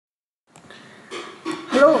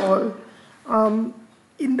Hello all.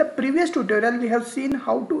 In the previous tutorial we have seen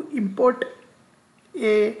how to import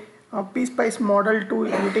a PSpice model to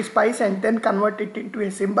LTSpice and then convert it into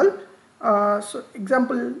a symbol. So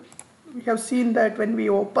example, we have seen that when we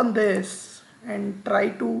open this and try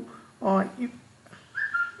to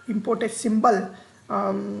import a symbol,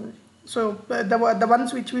 so the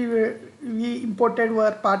ones which we imported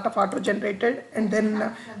were part of auto generated, and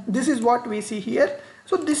then this is what we see here.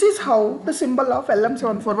 So this is how the symbol of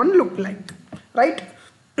LM741 looked like, right?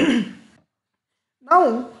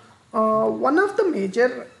 Now one of the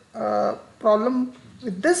major problem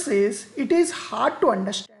with this is it is hard to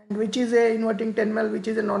understand which is a inverting terminal, which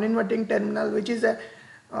is a non-inverting terminal, which is a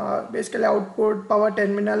basically output power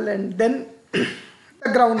terminal, and then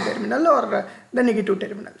the ground terminal or the negative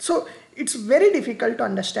terminal. So it's very difficult to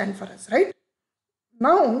understand for us, right?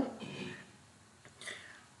 Now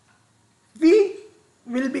we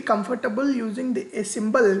will be comfortable using a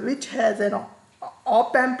symbol which has an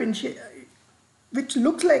op-amp which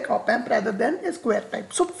looks like op-amp rather than a square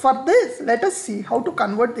type. So for this, let us see how to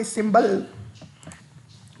convert this symbol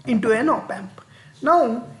into an op-amp.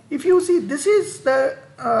 Now if you see, this is the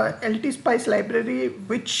LTSpice library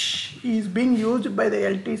which is being used by the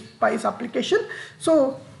LTSpice application.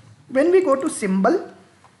 So when we go to symbol,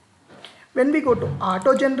 when we go to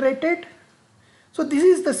auto generated, so this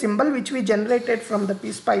is the symbol which we generated from the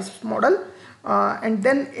PSpice model, and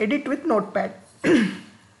then edit with notepad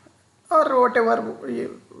or whatever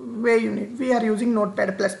way you need. We are using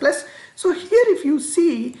notepad++. So here if you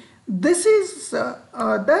see, this is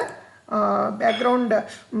the background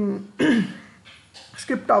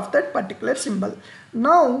script of that particular symbol.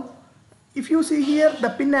 Now if you see here the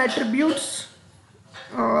pin attributes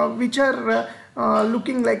which are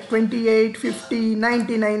looking like 28, 50,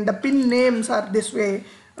 99, the pin names are this way,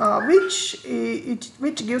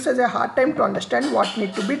 which gives us a hard time to understand what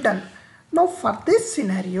need to be done. Now for this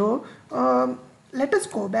scenario, let us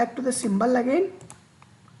go back to the symbol again,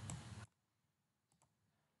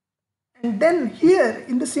 and then here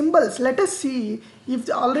in the symbols, let us see if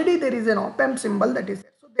already there is an op-amp symbol that is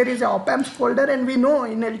there. So there is an op-amps folder, and we know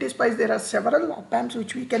in LTSpice there are several op-amps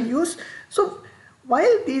which we can use. So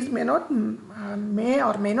while these may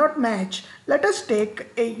or may not match, let us take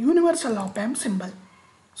a universal op-amp symbol.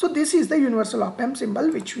 So this is the universal op-amp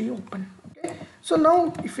symbol which we open. Okay. So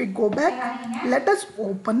now if we go back, let us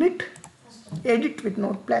open it, edit with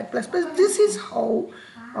notepad++. This is how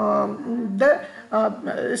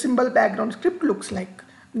the symbol background script looks like.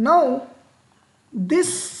 Now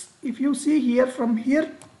this, if you see here, from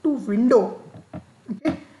here to window,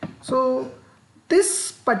 okay, so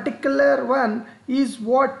this particular one is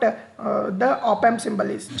what the op-amp symbol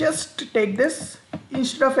is. Just take this,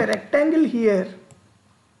 instead of a rectangle here,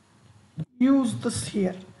 use this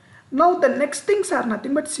here. Now the next things are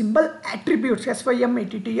nothing but symbol attributes,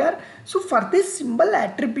 SYMATTR. So for this symbol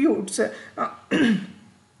attributes,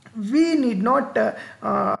 we need not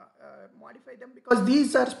modify them because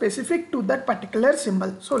these are specific to that particular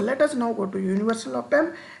symbol. So let us now go to universal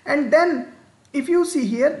op-amp, and then if you see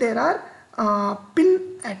here there are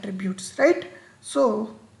pin attributes, right?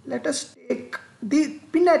 So let us take the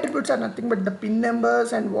pin attributes are nothing but the pin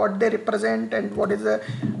numbers and what they represent and what is the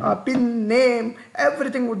pin name,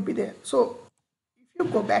 everything would be there. So if you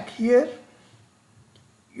go back here,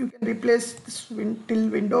 you can replace this till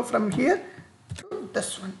window from here to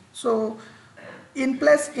this one. So in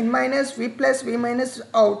plus, in minus, v plus, v minus,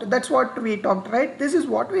 out, that's what we talked, right? This is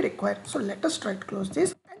what we require. So let us try to close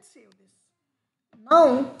this and save this.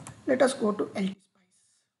 Now let us go to LTSpice.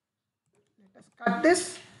 Let us cut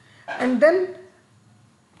this, and then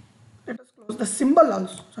let us close the symbol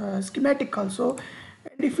also, schematic also.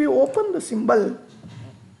 And if you open the symbol,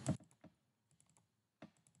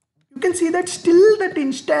 you can see that still that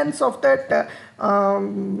instance of that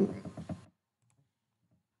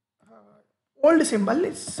old symbol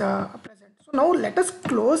is present. So now let us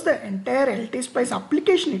close the entire LTSpice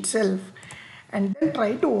application itself and then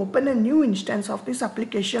try to open a new instance of this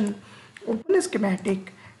application. Open a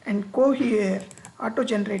schematic and go here, auto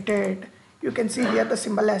generated. You can see here the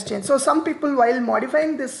symbol has changed. So some people, while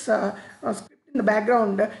modifying this script in the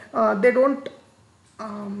background, they don't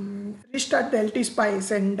restart the LTSpice,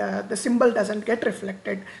 and the symbol doesn't get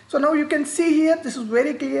reflected. So now you can see here, this is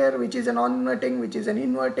very clear, which is a non-inverting, which is an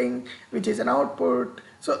inverting, which is an output.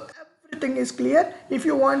 So everything is clear. If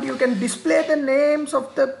you want, you can display the names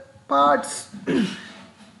of the parts.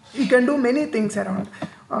 You can do many things around.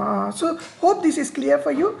 So hope this is clear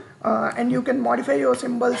for you, and you can modify your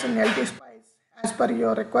symbols in LTSpice as per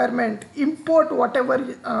your requirement, import whatever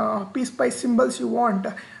LTSpice symbols you want.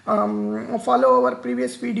 Follow our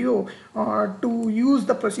previous video to use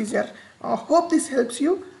the procedure. Hope this helps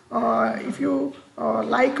you. If you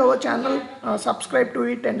like our channel, subscribe to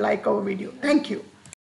it and like our video. Thank you.